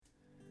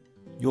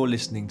You're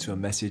listening to a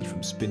message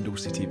from Spindle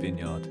City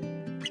Vineyard.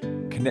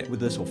 Connect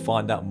with us or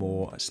find out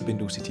more at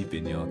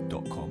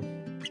spindlecityvineyard.com.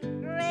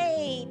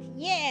 Great.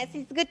 Yes,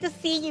 it's good to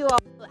see you all.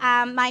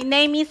 My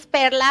name is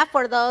Perla.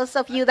 For those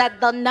of you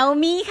that don't know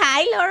me,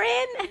 hi,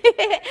 Lauren.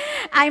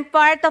 I'm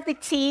part of the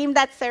team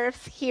that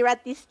serves here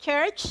at this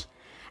church,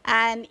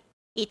 and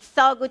it's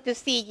so good to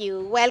see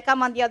you.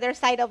 Welcome on the other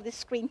side of the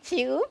screen,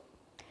 too.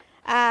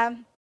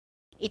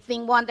 It's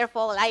been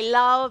wonderful. I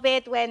love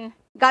it when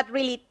God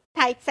really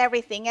ties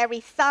everything,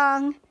 every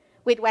song,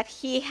 with what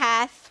He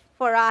has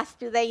for us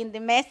today in the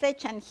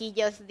message, and He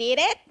just did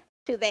it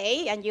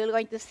today, and you're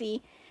going to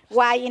see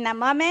why in a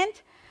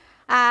moment.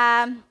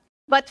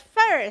 But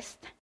first,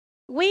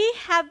 we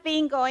have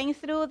been going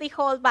through the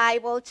whole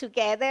Bible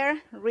together,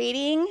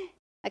 reading,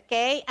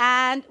 okay?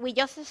 And we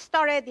just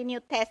started the New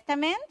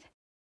Testament.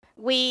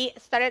 We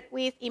started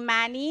with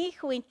Imani,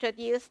 who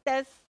introduced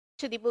us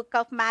to the book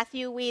of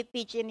Matthew with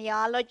the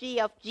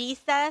genealogy of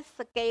Jesus,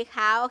 okay,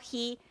 how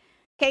he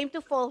came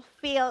to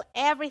fulfill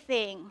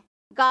everything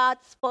God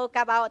spoke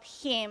about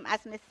him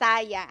as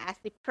Messiah, as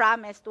the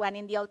promised one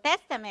in the Old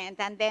Testament.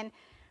 And then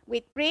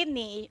with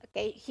Brittany,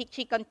 okay,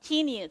 she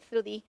continued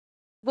through the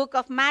book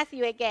of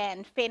Matthew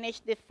again,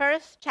 finished the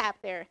first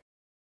chapter.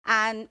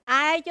 And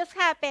I just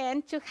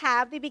happened to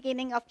have the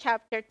beginning of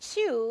chapter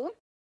 2,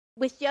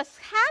 which just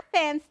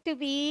happens to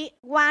be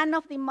one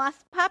of the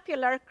most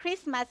popular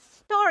Christmas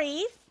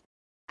stories.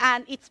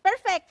 And it's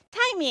perfect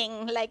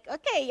timing. Like,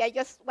 okay, I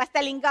just was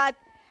telling God,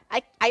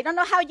 I don't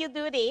know how you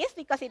do this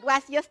because it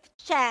was just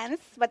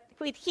chance, but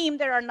with him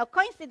there are no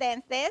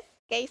coincidences.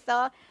 Okay,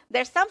 so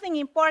there's something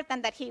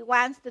important that he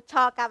wants to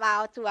talk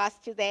about to us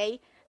today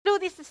through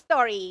this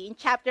story in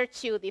chapter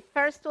 2. The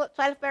first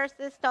 12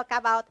 verses talk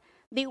about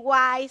the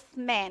wise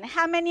men.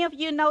 How many of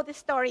you know the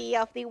story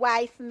of the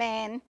wise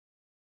men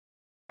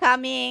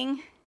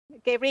coming,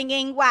 okay,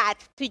 bringing what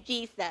to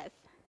Jesus?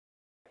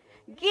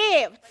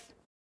 Gifts.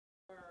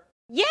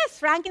 Yes,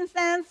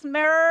 frankincense,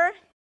 myrrh,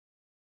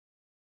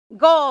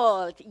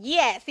 gold.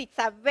 Yes, it's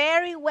a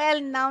very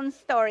well-known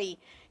story.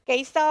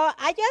 Okay, so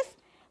I just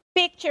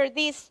picture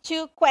these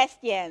two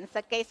questions.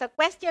 Okay, so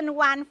question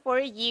 1 for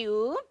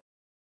you.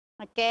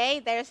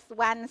 Okay, there's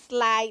one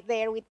slide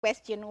there with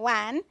question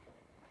 1.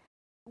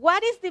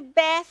 What is the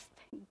best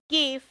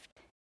gift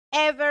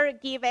ever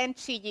given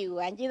to you?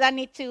 And you don't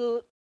need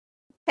to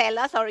tell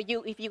us, or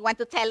if you want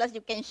to tell us,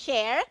 you can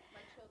share.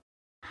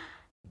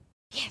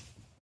 Yes,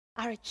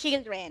 our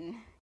children.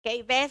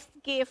 Okay, best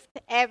gift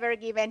ever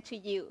given to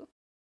you.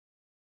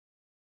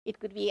 It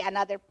could be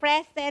another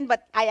present,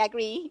 but I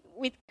agree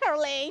with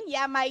Carlene.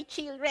 Yeah, my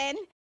children.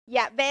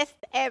 Yeah, best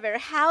ever.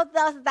 How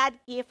does that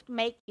gift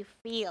make you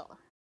feel?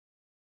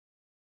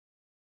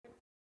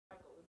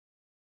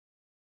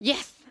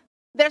 Yes,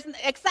 there's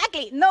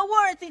exactly no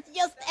words. It's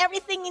just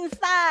everything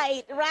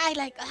inside, right?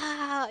 Like,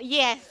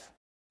 yes.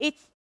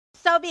 It's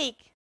so big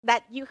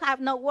that you have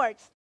no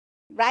words,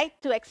 right,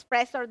 to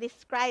express or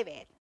describe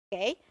it,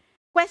 okay?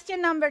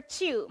 Question number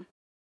 2,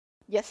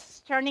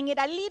 just turning it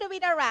a little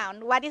bit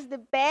around. What is the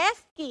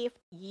best gift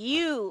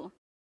you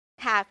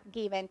have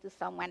given to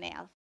someone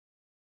else?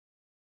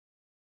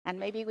 And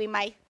maybe we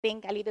might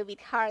think a little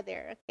bit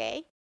harder,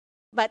 okay?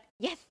 But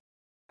yes.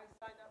 I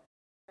signed up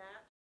for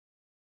that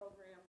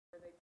program where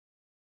they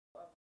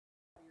put up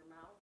your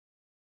mouth.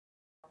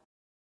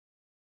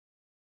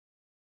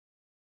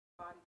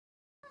 Body,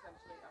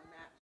 essentially a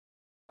match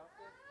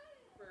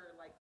for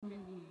like 50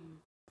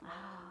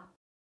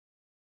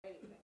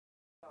 anything.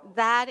 So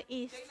That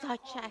is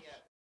such a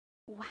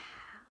wow.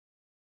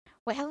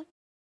 Well,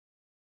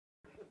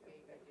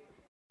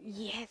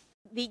 yes,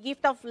 the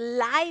gift of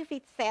life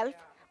itself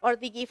or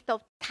the gift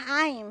of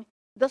time,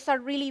 those are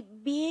really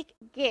big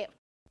gifts.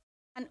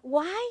 And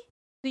why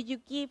do you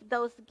give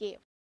those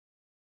gifts?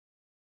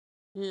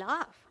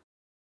 Love.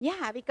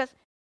 Yeah, because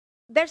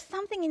there's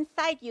something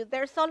inside you.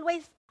 There's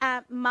always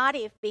a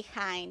motive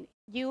behind.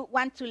 You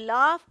want to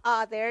love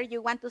others.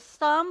 You want to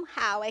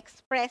somehow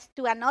express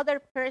to another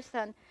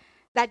person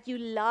that you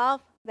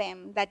love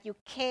them, that you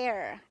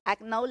care,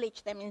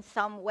 acknowledge them in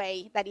some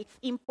way, that it's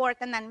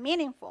important and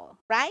meaningful,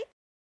 right?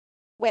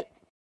 Well,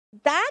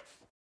 that's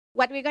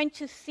what we're going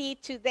to see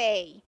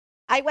today.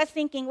 I was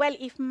thinking, well,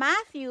 if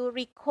Matthew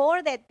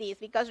recorded this,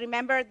 because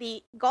remember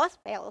the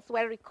Gospels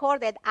were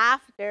recorded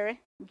after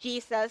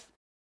Jesus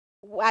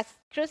was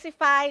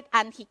crucified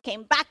and he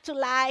came back to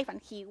life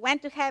and he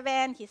went to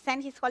heaven, he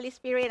sent his Holy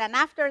Spirit, and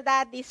after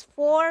that, these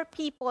 4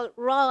 people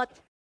wrote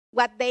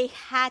what they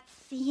had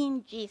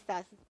seen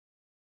Jesus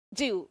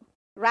do,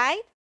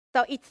 right?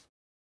 So it's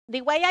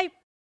the way I'm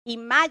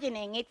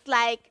imagining, it's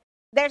like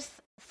there's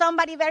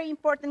somebody very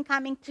important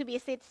coming to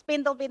visit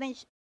Spindle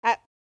Vineyard,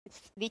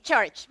 the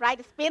church,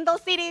 right? Spindle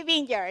City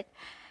Vineyard.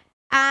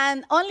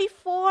 And only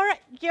 4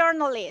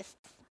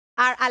 journalists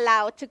are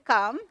allowed to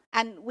come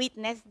and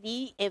witness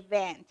the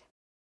event.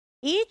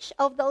 Each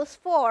of those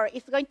 4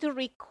 is going to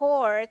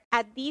record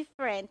a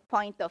different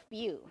point of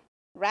view,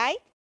 right?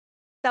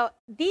 So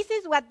this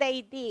is what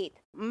they did.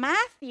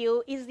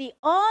 Matthew is the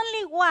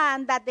only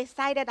one that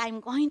decided, I'm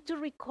going to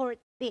record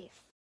this.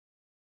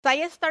 So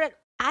I started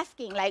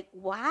asking, like,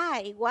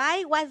 why?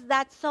 Why was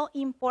that so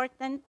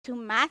important to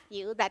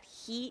Matthew that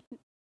he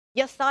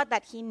just thought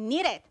that he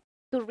needed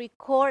to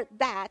record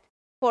that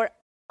for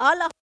all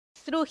of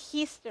us through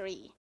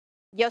history?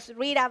 Just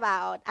read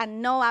about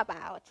and know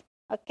about,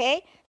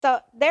 okay? So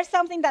there's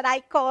something that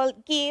I call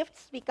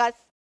gifts because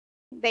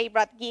they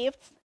brought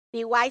gifts,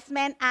 the wise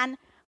men, and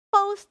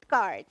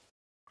postcards.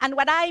 And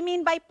what I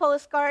mean by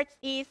postcards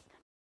is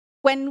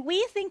when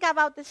we think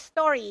about the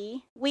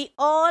story, we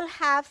all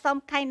have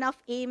some kind of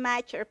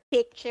image or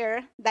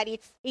picture that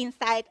is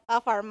inside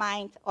of our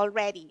mind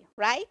already,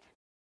 right?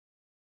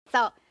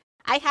 So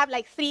I have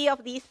like 3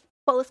 of these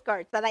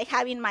postcards that I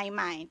have in my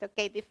mind.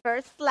 Okay, the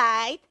first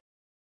slide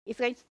is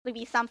going to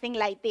be something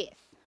like this,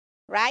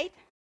 right?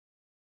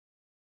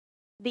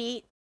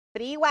 The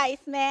 3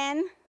 wise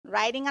men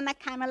riding on a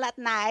camel at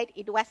night.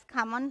 It was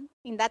common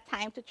in that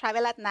time to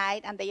travel at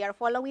night, and they are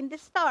following the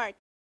star.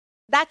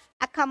 That's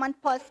a common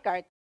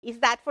postcard. Is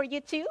that for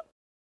you too?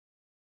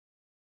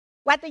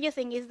 What do you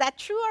think? Is that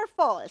true or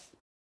false?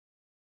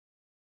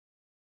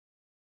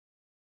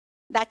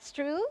 That's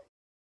true?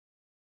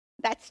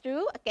 That's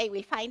true? Okay,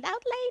 we'll find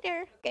out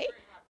later. Okay.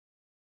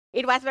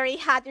 It was very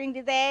hot during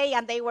the day,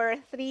 and they were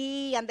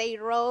 3, and they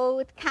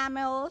rode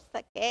camels.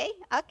 Okay.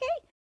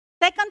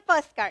 Second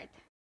postcard.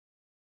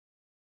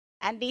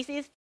 And this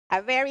is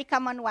a very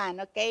common one.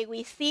 Okay.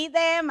 We see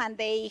them, and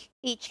they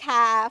each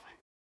has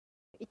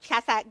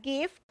a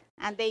gift,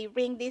 and they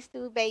bring this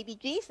to baby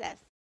Jesus.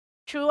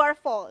 True or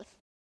false?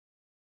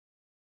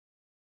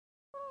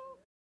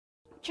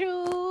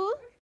 True.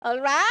 All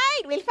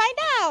right, we'll find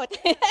out.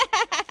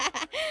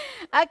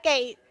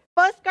 Okay,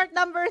 postcard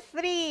number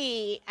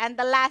 3, and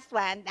the last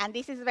one, and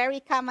this is very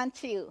common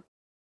too,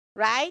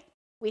 right?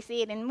 We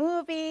see it in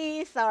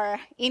movies or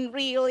in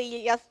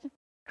really just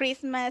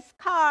Christmas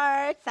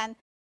cards, and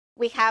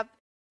we have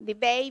the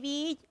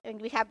baby,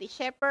 and we have the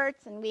shepherds,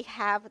 and we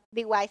have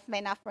the wise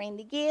men offering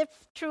the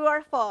gifts. True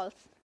or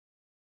false?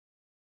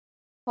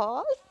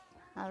 False?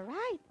 All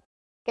right.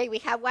 Okay, we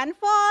have one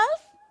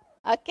false.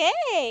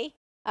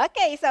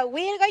 Okay, so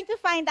we're going to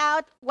find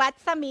out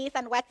what's a myth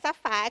and what's a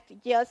fact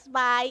just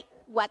by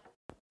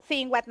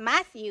seeing what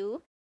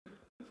Matthew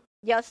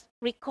just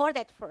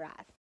recorded for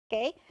us.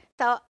 Okay,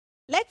 so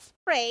let's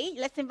pray.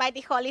 Let's invite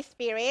the Holy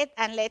Spirit,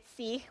 and let's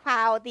see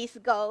how this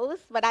goes.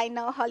 But I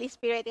know Holy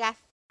Spirit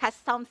has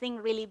something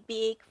really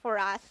big for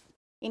us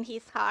in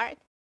his heart.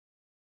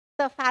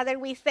 So, Father,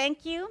 we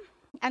thank you,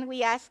 and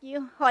we ask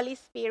you, Holy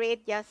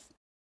Spirit, just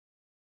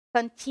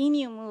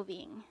continue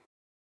moving.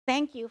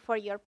 Thank you for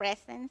your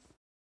presence.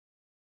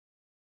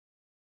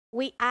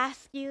 We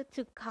ask you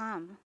to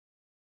come.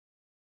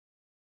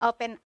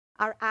 Open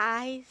our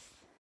eyes,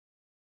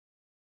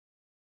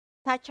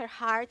 touch our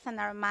hearts and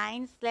our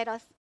minds. Let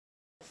us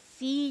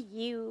see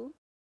you,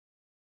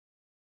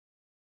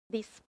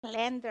 the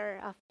splendor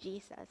of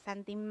Jesus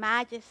and the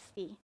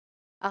majesty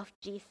of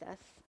Jesus.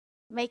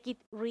 Make it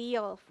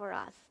real for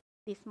us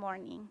this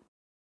morning.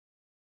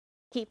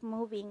 Keep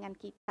moving and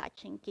keep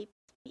touching, keep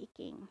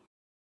speaking.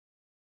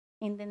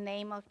 In the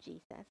name of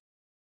Jesus.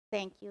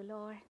 Thank you,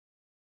 Lord.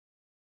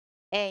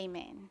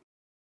 Amen.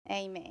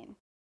 Amen.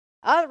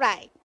 All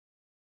right.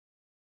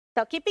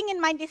 So keeping in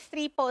mind these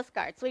 3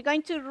 postcards, we're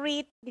going to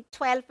read the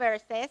 12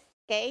 verses,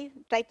 okay?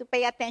 Try to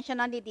pay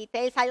attention on the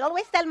details. I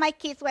always tell my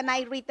kids when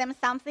I read them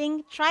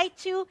something, try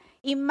to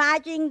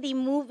imagine the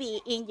movie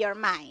in your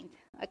mind,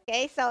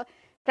 okay? So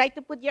try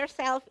to put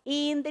yourself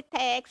in the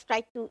text,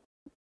 try to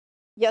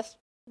just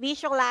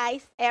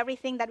visualize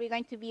everything that we're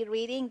going to be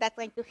reading. That's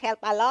going to help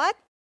a lot.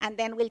 And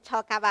then we'll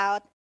talk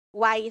about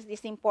why is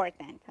this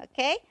important,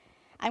 okay?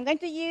 I'm going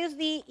to use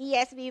the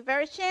ESV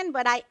version,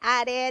 but I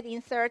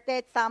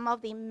inserted some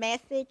of the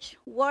message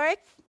words,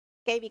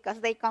 okay, because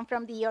they come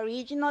from the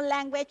original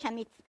language, and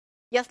it's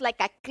just like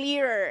a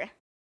clearer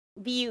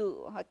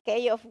view,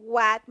 okay, of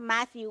what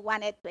Matthew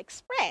wanted to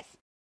express.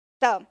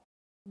 So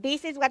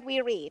this is what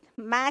we read.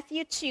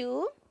 Matthew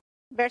 2,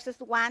 verses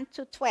 1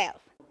 to 12.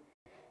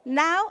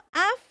 Now,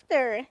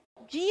 after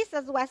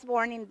Jesus was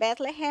born in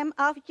Bethlehem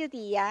of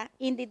Judea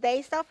in the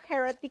days of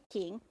Herod the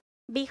king,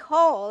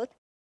 behold,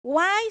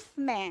 wise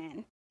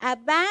men, a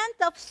band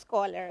of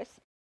scholars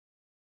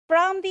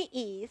from the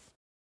east,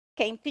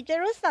 came to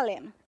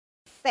Jerusalem,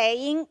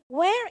 saying,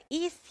 "Where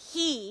is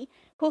he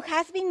who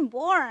has been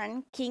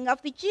born King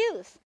of the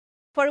Jews?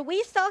 For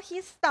we saw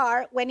his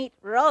star when it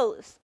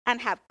rose and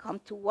have come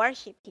to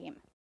worship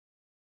him."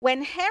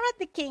 When Herod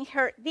the king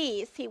heard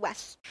this, he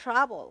was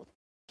troubled.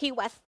 He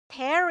was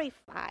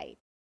terrified,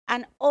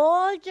 and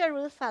all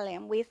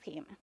Jerusalem with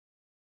him.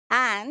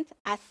 And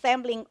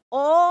assembling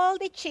all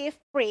the chief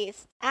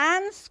priests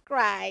and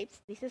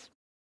scribes, this is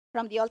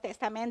from the Old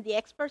Testament, the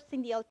experts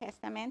in the Old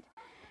Testament,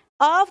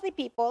 of the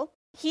people,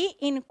 he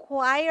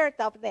inquired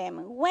of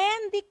them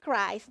when the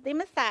Christ, the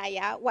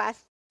Messiah,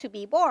 was to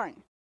be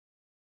born.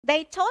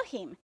 They told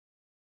him,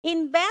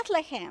 "In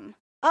Bethlehem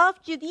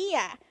of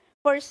Judea,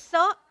 for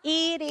so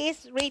it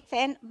is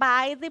written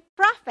by the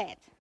prophet."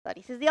 So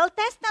this is the Old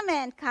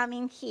Testament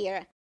coming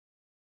here.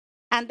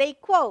 And they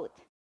quote,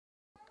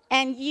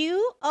 "And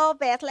you, O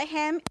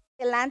Bethlehem,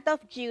 the land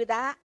of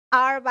Judah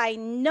are by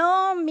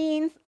no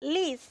means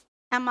least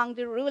among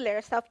the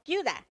rulers of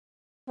Judah.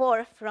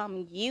 For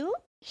from you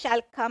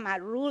shall come a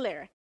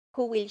ruler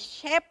who will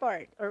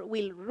shepherd or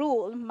will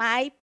rule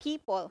my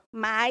people,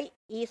 my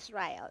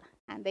Israel.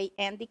 And they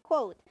end the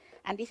quote.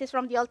 And this is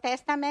from the Old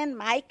Testament,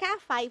 Micah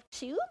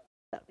 5:2.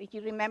 So if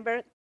you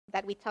remember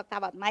that we talked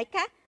about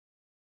Micah.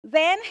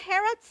 Then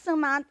Herod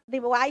summoned the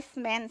wise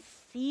men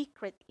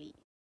secretly,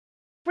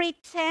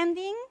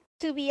 pretending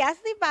to be as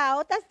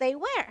devout as they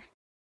were,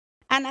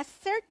 and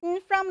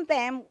ascertained from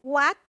them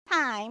what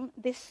time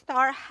the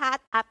star had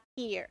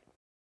appeared.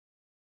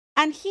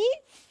 And he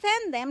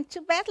sent them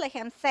to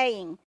Bethlehem,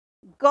 saying,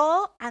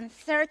 Go and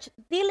search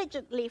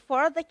diligently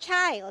for the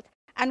child,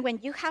 and when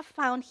you have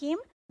found him,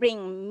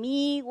 bring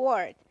me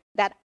word,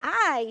 that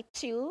I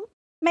too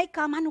may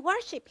come and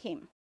worship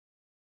him.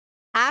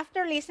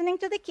 After listening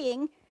to the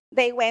king,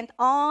 they went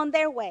on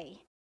their way,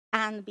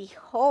 and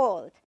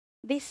behold,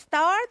 the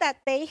star that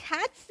they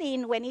had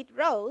seen when it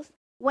rose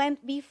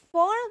went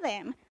before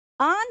them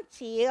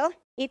until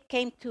it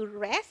came to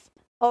rest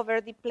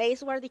over the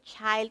place where the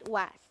child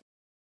was.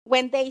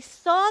 When they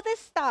saw the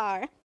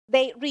star,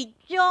 they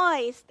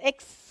rejoiced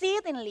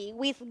exceedingly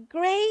with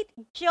great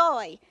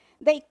joy.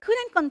 They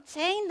couldn't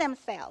contain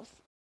themselves.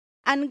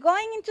 And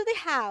going into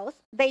the house,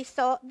 they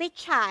saw the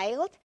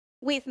child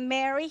with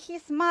Mary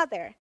his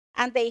mother,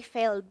 and they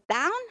fell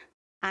down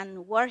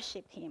and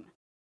worshipped him.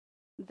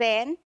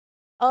 Then,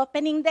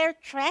 opening their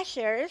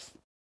treasures,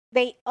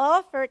 they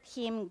offered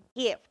him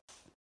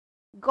gifts,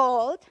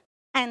 gold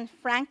and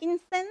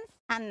frankincense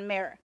and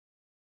myrrh.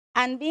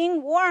 And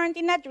being warned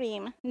in a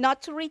dream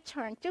not to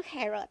return to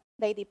Herod,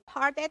 they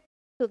departed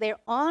to their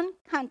own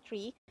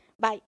country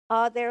by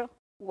other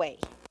way.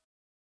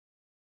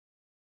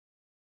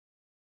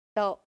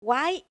 So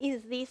why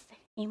is this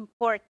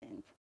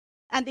important?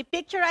 And the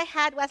picture I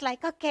had was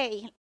like,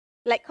 okay,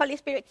 like Holy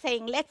Spirit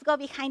saying, let's go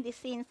behind the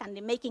scenes and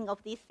the making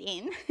of this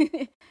scene.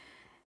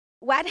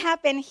 What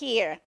happened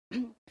here?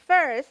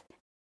 First,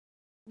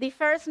 the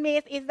first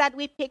myth is that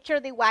we picture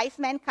the wise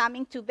men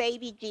coming to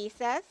baby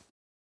Jesus.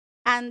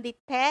 And the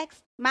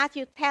text,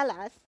 Matthew tells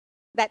us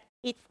that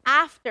it's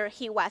after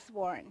he was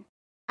born.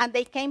 And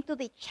they came to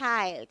the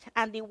child.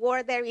 And the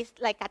word there is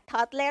like a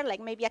toddler, like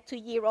maybe a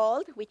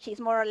 2-year-old, which is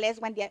more or less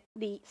when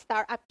the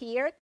star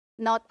appeared,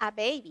 not a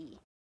baby.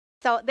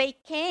 So they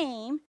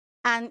came,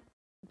 and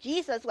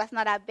Jesus was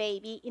not a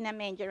baby in a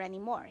manger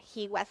anymore.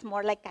 He was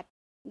more like a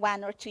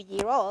 1 or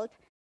 2-year-old.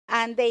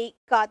 And they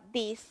got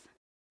these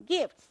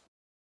gifts.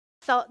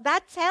 So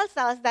that tells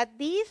us that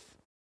these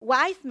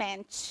wise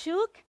men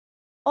took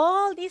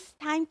all this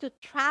time to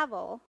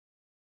travel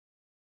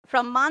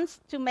from months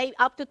to maybe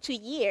up to 2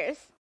 years,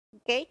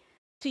 okay,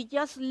 to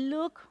just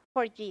look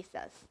for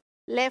Jesus.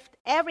 Left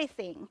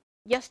everything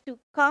just to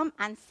come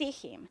and see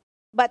him.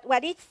 But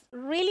what is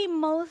really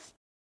most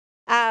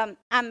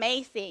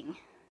amazing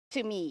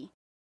to me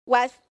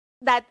was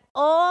that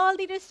all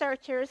the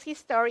researchers,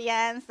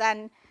 historians,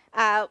 and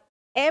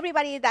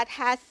everybody that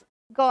has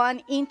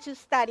gone into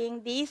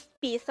studying this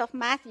piece of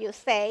Matthew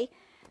say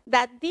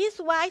that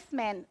these wise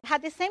men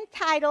had the same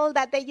title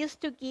that they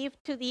used to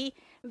give to the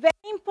very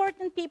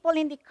important people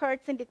in the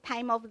courts in the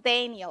time of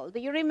Daniel. Do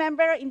you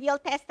remember in the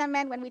Old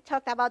Testament when we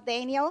talked about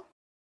Daniel?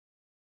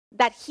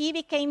 That he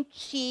became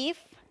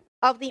chief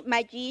of the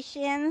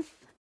magicians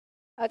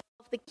of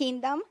the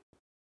kingdom.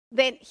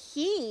 Then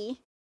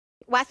he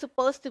was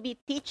supposed to be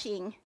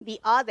teaching the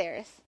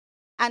others.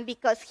 And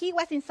because he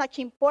was in such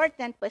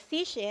important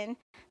position,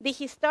 the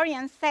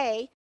historians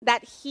say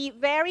that he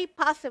very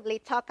possibly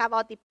talked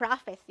about the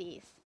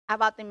prophecies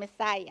about the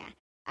Messiah.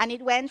 And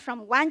it went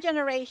from one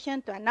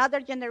generation to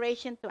another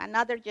generation to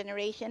another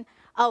generation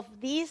of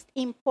these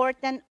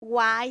important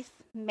wise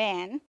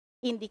men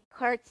in the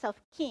courts of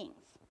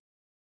kings.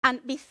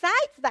 And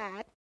besides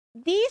that,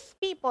 these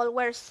people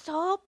were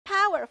so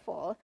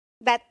powerful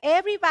that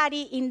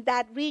everybody in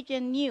that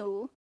region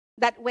knew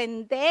that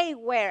when they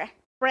were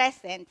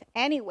present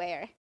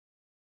anywhere,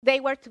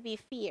 they were to be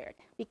feared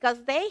because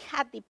they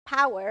had the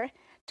power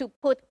to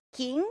put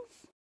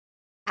kings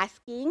as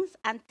kings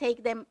and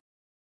take them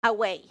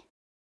away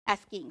as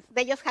kings.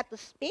 They just had to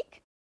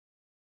speak,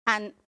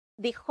 and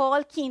the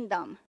whole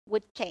kingdom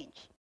would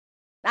change.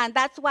 And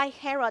that's why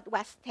Herod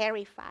was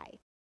terrified,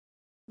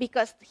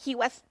 because he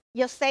was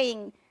just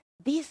saying,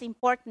 these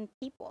important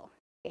people.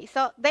 Okay,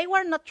 so they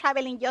were not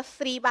traveling just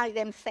 3 by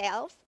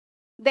themselves.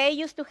 They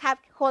used to have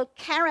whole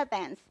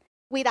caravans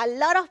with a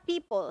lot of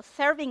people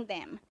serving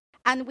them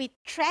and with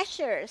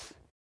treasures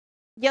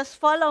just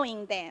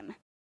following them.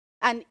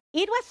 And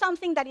it was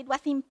something that it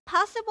was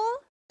impossible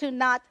to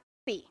not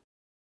see.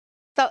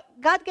 So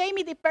God gave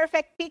me the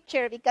perfect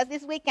picture because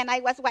this weekend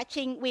I was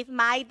watching with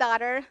my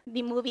daughter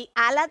the movie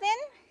Aladdin.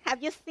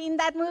 Have you seen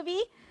that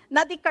movie?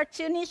 Not the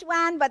cartoonish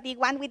one, but the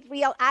one with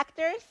real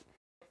actors.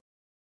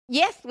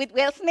 Yes, with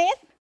Will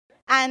Smith.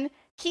 And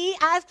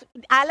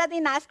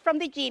Aladdin asked from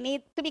the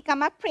genie to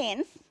become a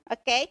prince,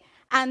 okay?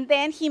 And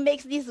then he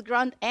makes this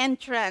grand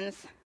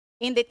entrance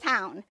in the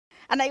town.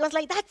 And I was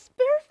like, that's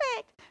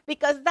perfect,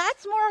 because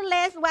that's more or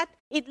less what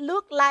it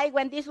looked like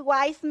when these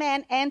wise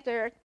men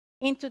entered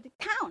into the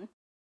town.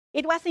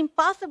 It was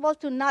impossible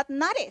to not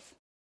notice.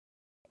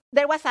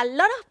 There was a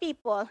lot of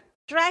people,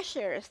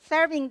 treasures,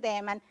 serving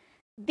them, and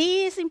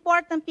these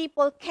important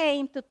people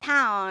came to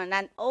town,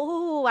 and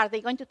are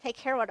they going to take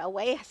Herod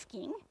away as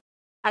king?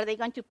 Are they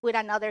going to put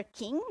another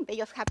king? They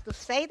just have to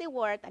say the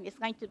word, and it's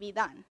going to be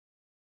done.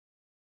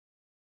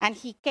 And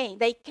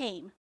they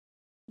came.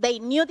 They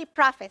knew the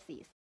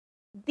prophecies.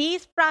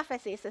 These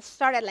prophecies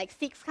started like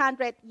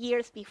 600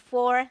 years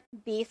before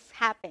this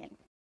happened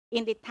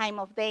in the time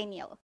of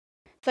Daniel.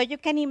 So you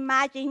can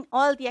imagine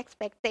all the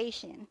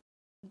expectation.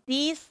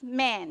 These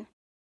men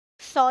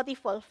saw the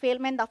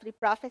fulfillment of the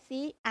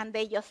prophecy, and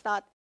they just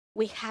thought,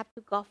 we have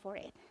to go for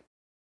it.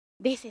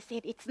 This is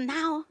it. It's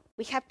now.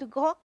 We have to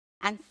go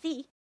and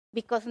see,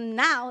 because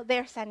now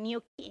there's a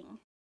new king.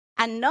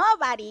 And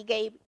nobody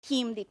gave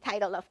him the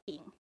title of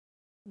king.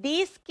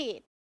 This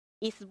kid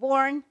is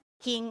born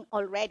king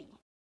already.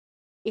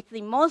 It's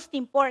the most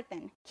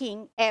important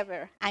king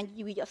ever, and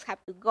you just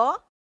have to go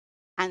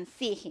and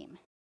see him.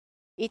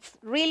 It's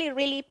really,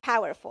 really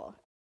powerful.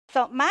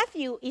 So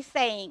Matthew is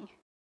saying,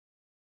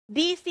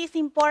 this is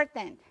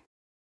important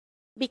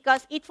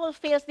because it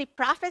fulfills the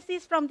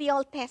prophecies from the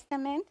Old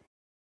Testament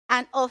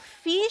and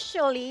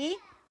officially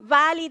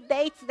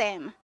validates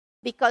them,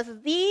 because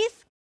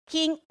these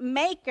king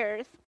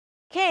makers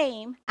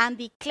came and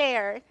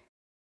declared,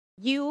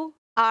 you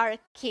are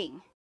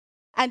king.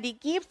 And the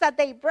gifts that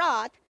they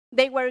brought,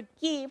 they were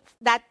gifts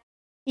that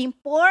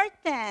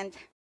important,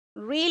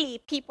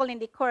 really, people in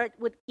the court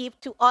would give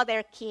to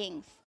other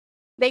kings.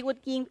 They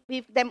would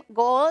give them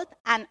gold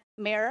and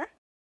myrrh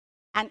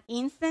and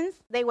incense.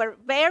 They were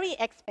very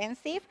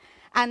expensive,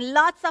 and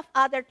lots of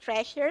other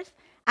treasures.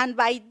 And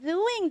by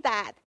doing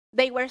that,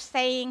 they were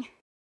saying,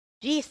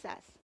 Jesus,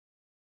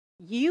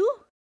 you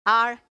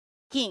are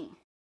king.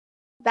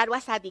 That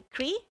was a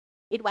decree.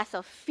 It was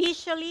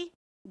officially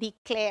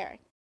declared.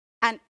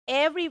 And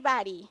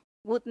everybody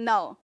would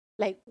know,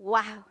 like,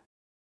 wow,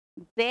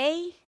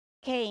 they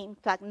came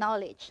to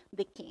acknowledge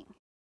the king.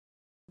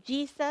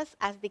 Jesus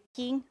as the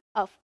King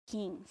of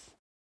Kings.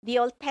 The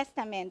Old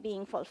Testament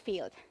being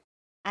fulfilled.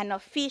 An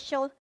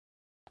official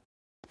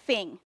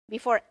thing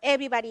before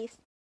everybody's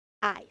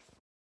eyes.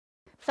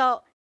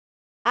 So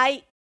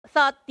I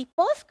thought the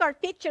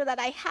postcard picture that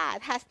I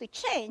had has to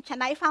change,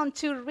 and I found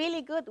two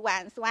really good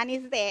ones. One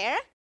is there.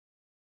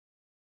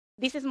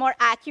 This is more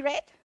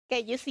accurate.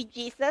 Okay, you see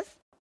Jesus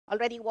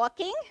already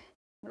walking,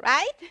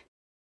 right?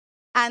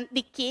 And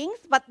the kings,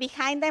 but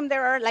behind them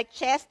there are like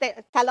chests.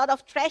 There's a lot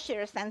of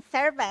treasures and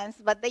servants,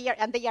 but they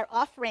are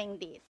offering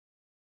this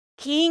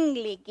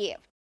kingly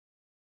gift,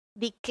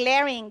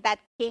 declaring that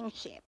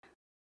kingship.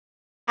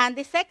 And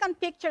the second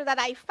picture that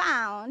I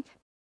found,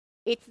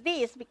 it's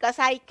this, because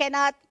I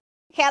cannot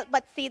help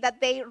but see that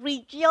they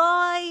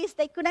rejoiced.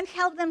 They couldn't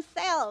help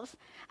themselves.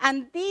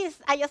 And this,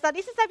 I just thought,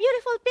 this is a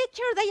beautiful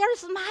picture. They are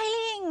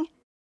smiling.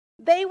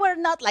 They were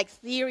not like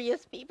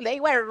serious people. They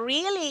were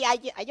really,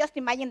 I just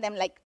imagine them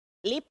like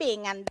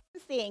leaping and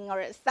dancing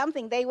or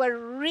something. They were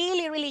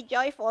really, really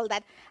joyful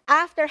that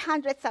after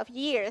hundreds of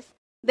years,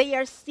 they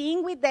are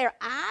seeing with their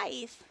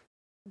eyes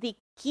the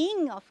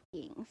King of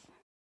Kings.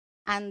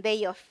 And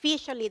they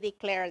officially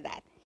declare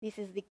that this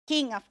is the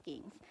King of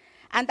Kings.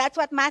 And that's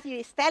what Matthew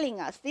is telling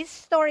us. This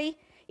story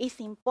is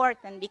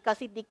important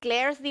because it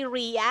declares the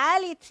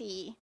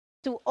reality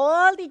to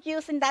all the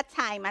Jews in that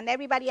time and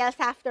everybody else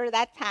after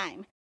that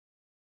time.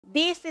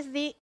 This is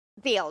the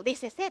deal.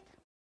 This is it.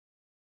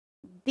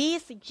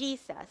 This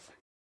Jesus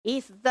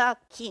is the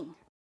King.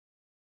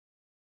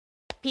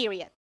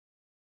 Period.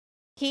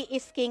 He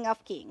is King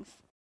of Kings.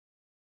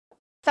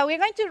 So we're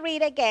going to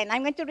read again.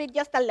 I'm going to read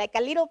just a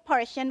little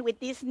portion with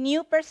this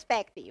new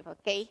perspective,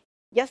 okay?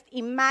 Just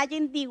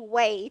imagine the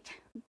weight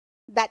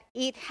that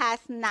it has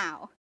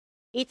now.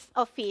 It's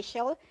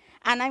official.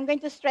 And I'm going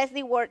to stress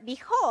the word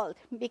behold,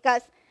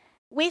 because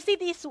we see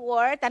this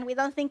word and we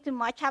don't think too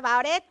much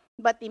about it,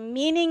 but the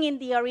meaning in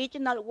the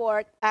original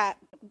word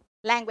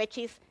language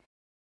is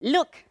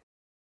look.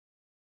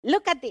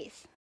 Look at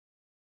this.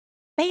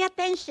 Pay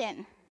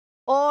attention.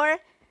 Or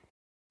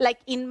like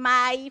in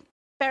my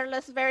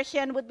Perla's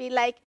version would be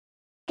like,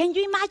 can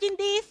you imagine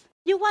this?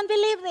 You won't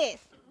believe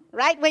this,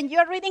 right? When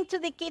you're reading to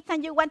the kids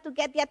and you want to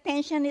get the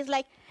attention, it's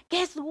like,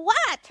 guess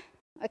what?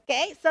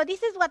 Okay, so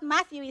this is what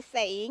Matthew is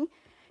saying.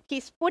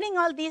 He's putting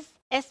all this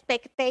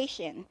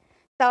expectation.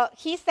 So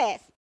he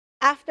says,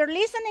 after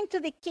listening to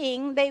the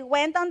king, they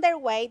went on their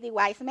way, the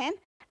wise men,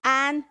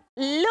 and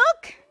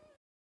look,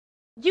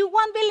 you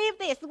won't believe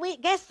this.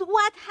 Guess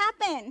what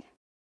happened?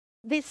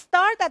 The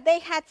star that they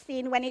had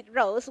seen when it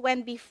rose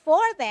went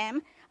before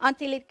them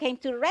until it came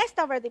to rest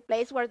over the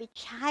place where the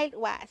child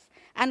was.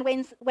 And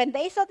when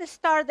they saw the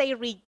star, they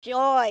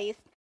rejoiced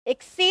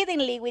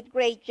exceedingly with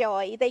great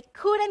joy. They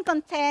couldn't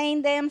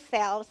contain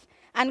themselves.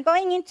 And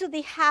going into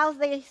the house,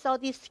 they saw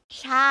this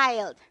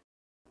child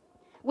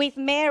with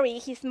Mary,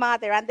 his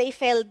mother, and they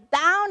fell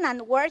down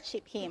and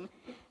worshiped him.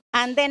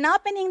 And then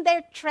opening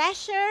their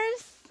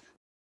treasures,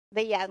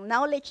 They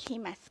acknowledged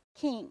him as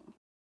king.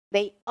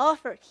 They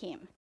offered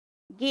him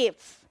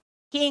gifts,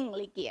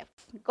 kingly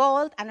gifts,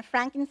 gold and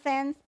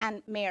frankincense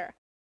and myrrh.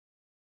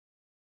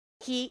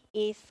 He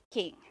is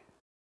king.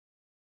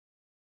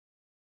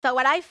 So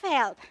what I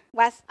felt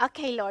was,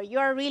 okay, Lord, you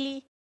are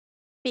really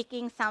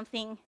speaking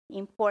something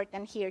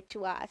important here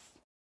to us.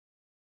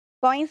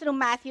 Going through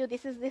Matthew,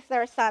 this is the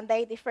third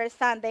Sunday. The first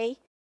Sunday,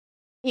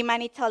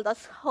 Imani told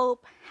us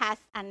hope has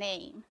a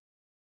name.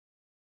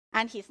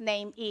 And his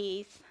name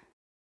is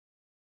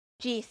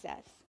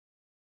Jesus.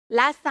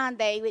 Last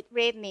Sunday with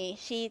Brittany,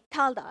 she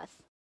told us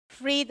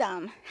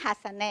freedom has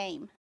a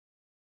name.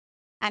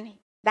 And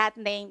that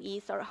name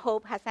is, or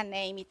hope has a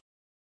name, it's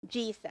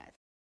Jesus.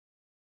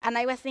 And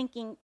I was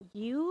thinking,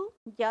 you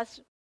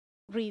just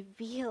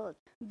revealed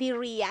the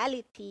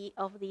reality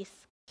of this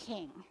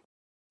king.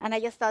 And I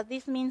just thought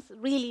this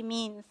really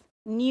means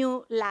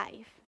new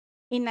life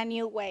in a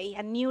new way.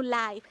 A new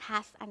life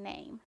has a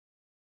name.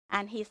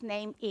 And his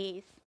name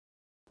is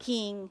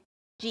King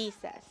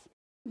Jesus.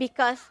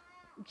 Because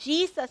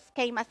Jesus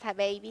came as a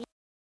baby.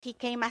 He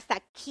came as a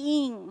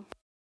king.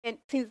 And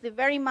since the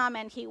very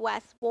moment he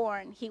was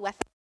born,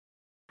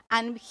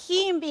 and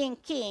him being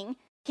king,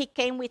 he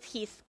came with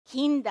his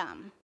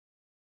kingdom.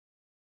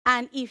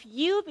 And if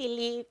you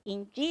believe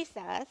in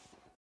Jesus,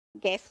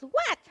 guess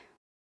what?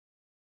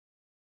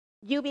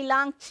 You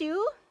belong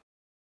to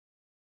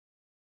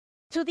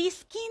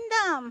this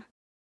kingdom.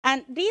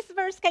 And this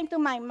verse came to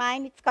my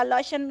mind. It's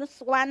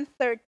Colossians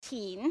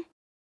 1:13.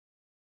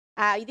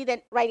 I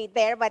didn't write it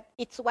there, but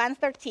it's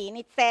 1:13.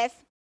 It says,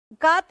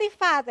 God the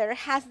Father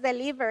has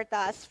delivered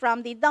us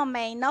from the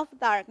domain of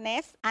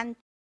darkness and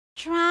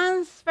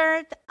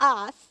transferred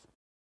us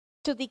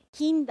to the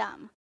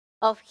kingdom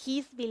of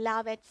his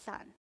beloved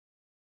Son,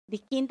 the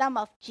kingdom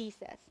of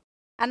Jesus.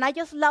 And I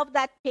just love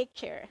that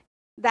picture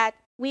that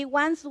we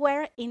once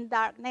were in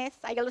darkness.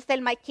 I always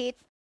tell my kids,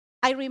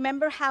 I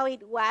remember how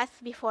it was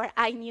before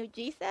I knew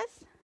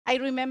Jesus. I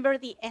remember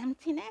the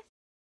emptiness.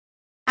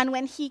 And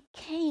when he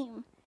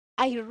came,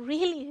 I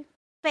really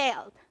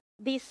felt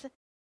this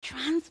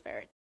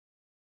transfer.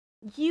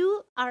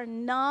 You are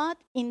not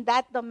in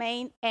that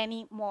domain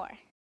anymore.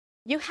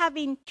 You have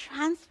been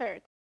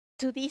transferred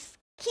to this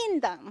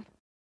kingdom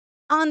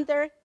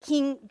under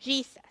King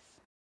Jesus.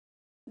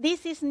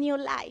 This is new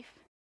life.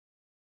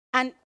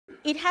 And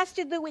it has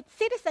to do with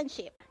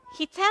citizenship.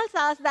 He tells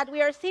us that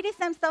we are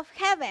citizens of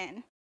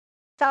heaven.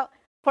 So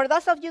for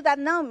those of you that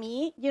know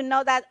me, you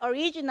know that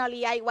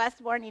originally I was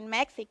born in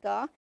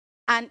Mexico.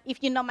 And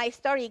if you know my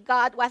story,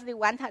 God was the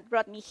one that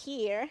brought me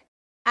here.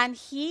 And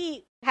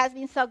he has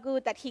been so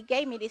good that he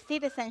gave me the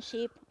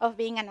citizenship of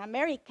being an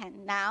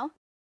American now.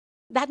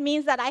 That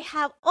means that I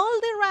have all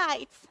the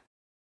rights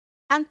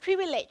and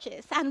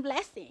privileges and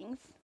blessings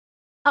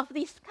of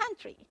this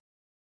country.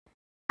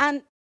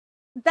 And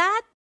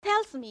that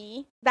tells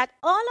me that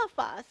all of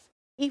us,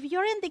 if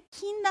you're in the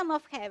kingdom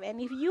of heaven,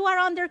 if you are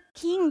under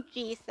King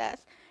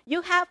Jesus,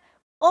 you have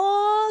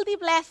all the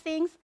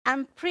blessings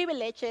and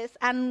privileges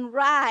and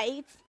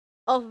rights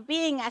of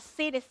being a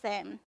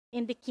citizen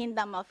in the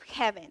kingdom of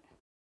heaven.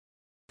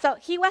 So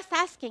he was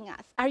asking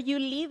us, are you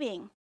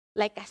living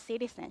like a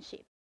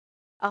citizenship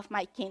of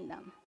my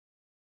kingdom?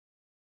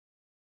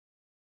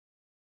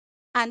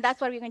 And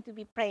that's what we're going to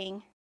be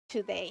praying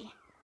today.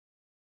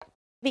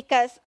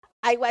 Because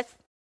I was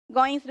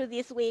going through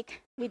this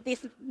week with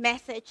this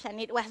message, and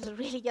it was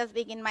really just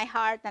big in my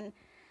heart. And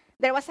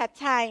there was a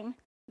time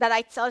that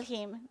I told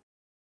him,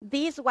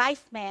 these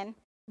wise men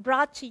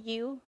brought to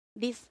you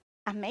this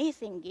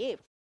amazing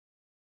gift.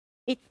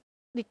 It's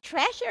the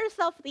treasures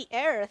of the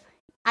earth.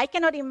 I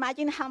cannot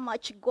imagine how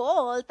much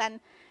gold and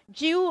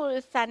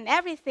jewels and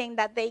everything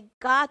that they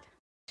got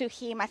to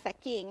him as a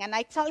king. And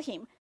I told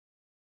him,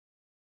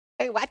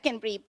 hey, what can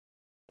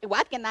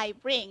I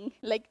bring?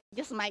 Like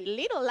just my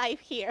little life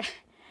here.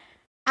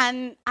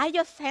 And I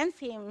just sense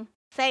him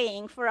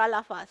saying for all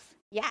of us,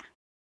 yeah,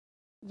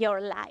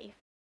 your life.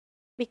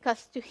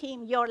 Because to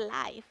him, your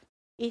life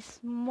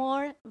is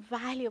more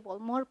valuable,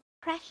 more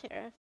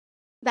precious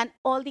than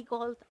all the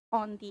gold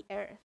on the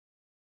earth.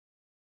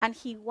 And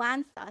he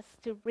wants us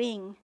to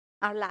bring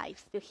our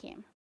lives to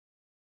him,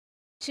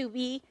 to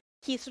be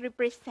his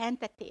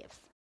representatives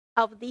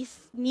of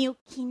this new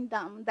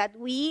kingdom that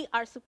we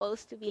are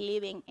supposed to be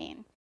living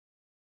in.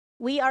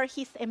 We are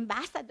his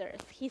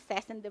ambassadors, he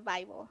says in the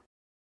Bible.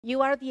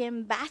 You are the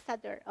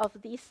ambassador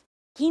of this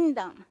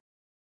kingdom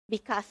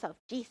because of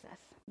Jesus,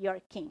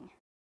 your king.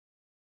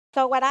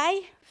 So what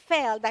I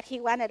felt that he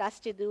wanted us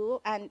to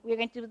do, and we're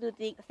going to do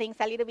things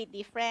a little bit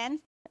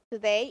different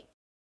today.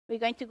 We're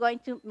going to go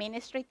into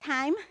ministry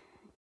time.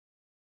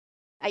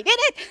 I did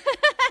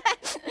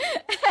it!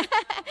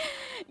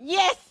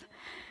 Yes!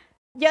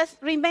 Just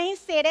remain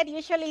seated.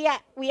 Usually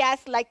we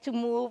ask like to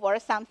move or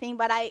something,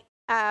 but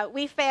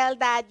we felt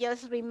that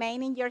just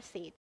remain in your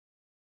seat.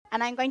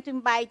 And I'm going to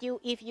invite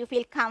you, if you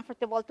feel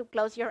comfortable, to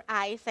close your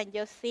eyes and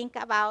just think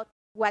about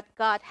what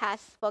God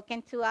has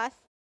spoken to us.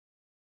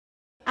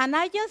 And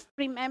I just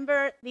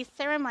remember this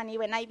ceremony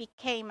when I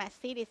became a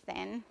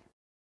citizen.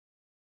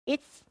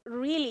 it's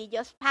really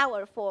just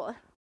powerful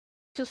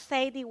to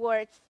say the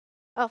words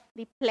of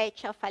the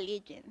Pledge of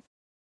Allegiance.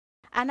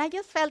 And I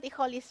just felt the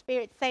Holy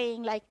Spirit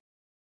saying, like,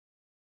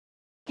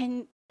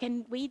 can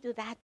we do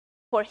that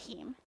for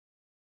him?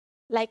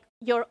 Like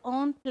your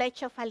own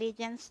Pledge of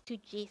Allegiance to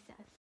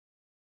Jesus,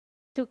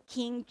 to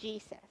King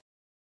Jesus.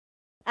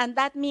 And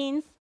that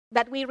means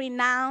that we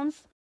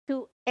renounce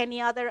to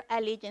any other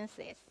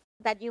allegiances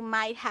that you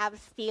might have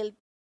still,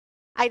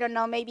 I don't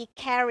know, maybe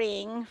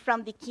carrying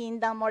from the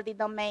kingdom or the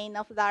domain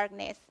of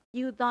darkness.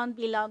 You don't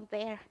belong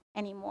there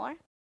anymore.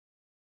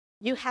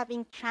 You have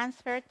been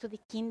transferred to the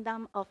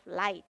kingdom of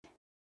light.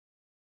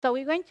 So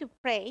we're going to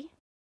pray.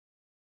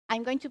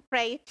 I'm going to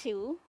pray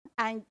too,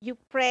 and you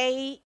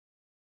pray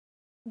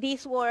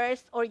these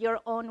words or your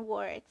own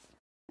words,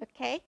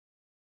 okay?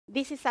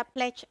 This is a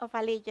pledge of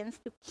allegiance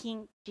to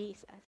King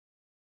Jesus.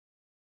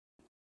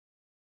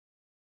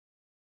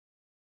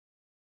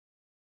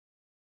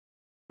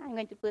 I'm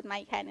going to put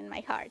my hand in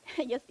my heart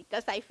just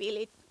because I feel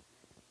it.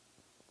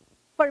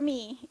 For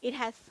me, it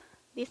has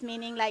this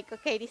meaning like,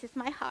 okay, this is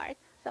my heart.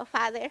 So,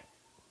 Father,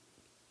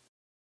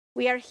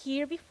 we are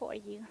here before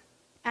you,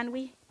 and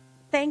we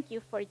thank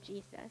you for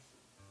Jesus.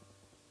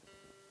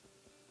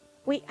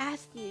 We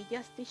ask you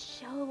just to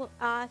show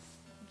us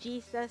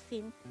Jesus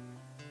in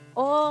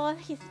all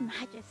his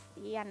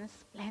majesty and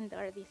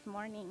splendor this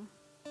morning.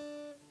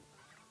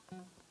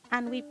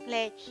 And we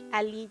pledge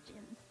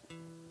allegiance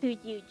to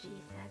you,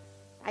 Jesus.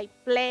 I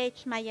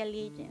pledge my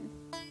allegiance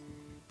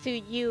to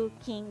you,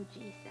 King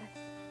Jesus,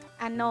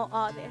 and no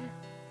other.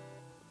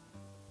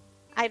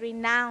 I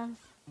renounce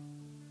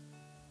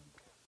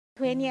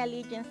to any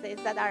allegiances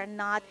that are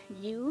not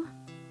you.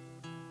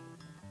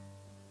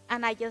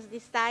 And I just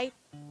decide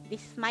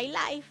this is my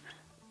life,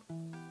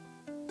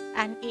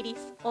 and it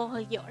is all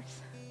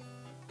yours.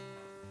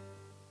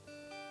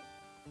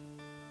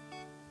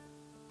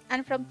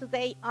 And from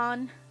today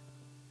on,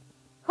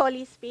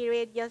 Holy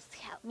Spirit, just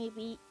help me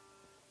be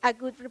a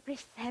good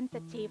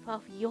representative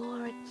of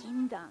your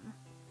kingdom,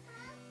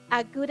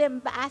 a good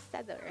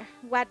ambassador.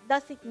 What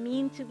does it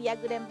mean to be a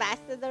good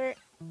ambassador?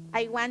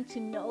 I want to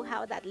know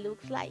how that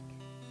looks like.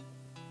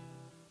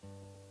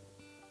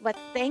 But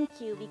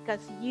thank you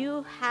because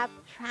you have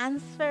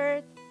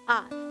transferred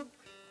us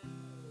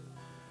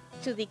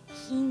to the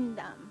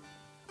kingdom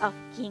of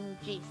King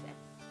Jesus.